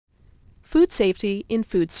Food safety in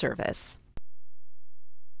food service.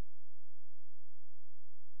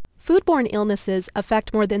 Foodborne illnesses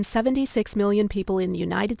affect more than 76 million people in the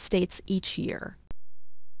United States each year.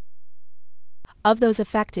 Of those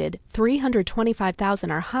affected, 325,000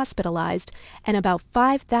 are hospitalized and about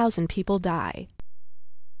 5,000 people die.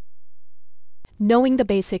 Knowing the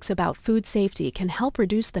basics about food safety can help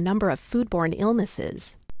reduce the number of foodborne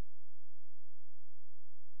illnesses.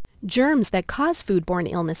 Germs that cause foodborne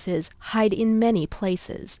illnesses hide in many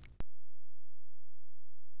places.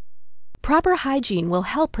 Proper hygiene will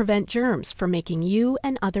help prevent germs from making you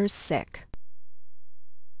and others sick.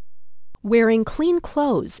 Wearing clean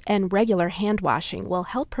clothes and regular hand washing will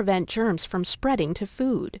help prevent germs from spreading to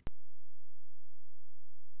food.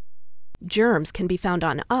 Germs can be found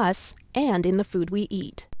on us and in the food we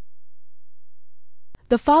eat.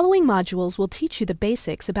 The following modules will teach you the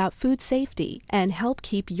basics about food safety and help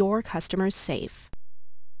keep your customers safe.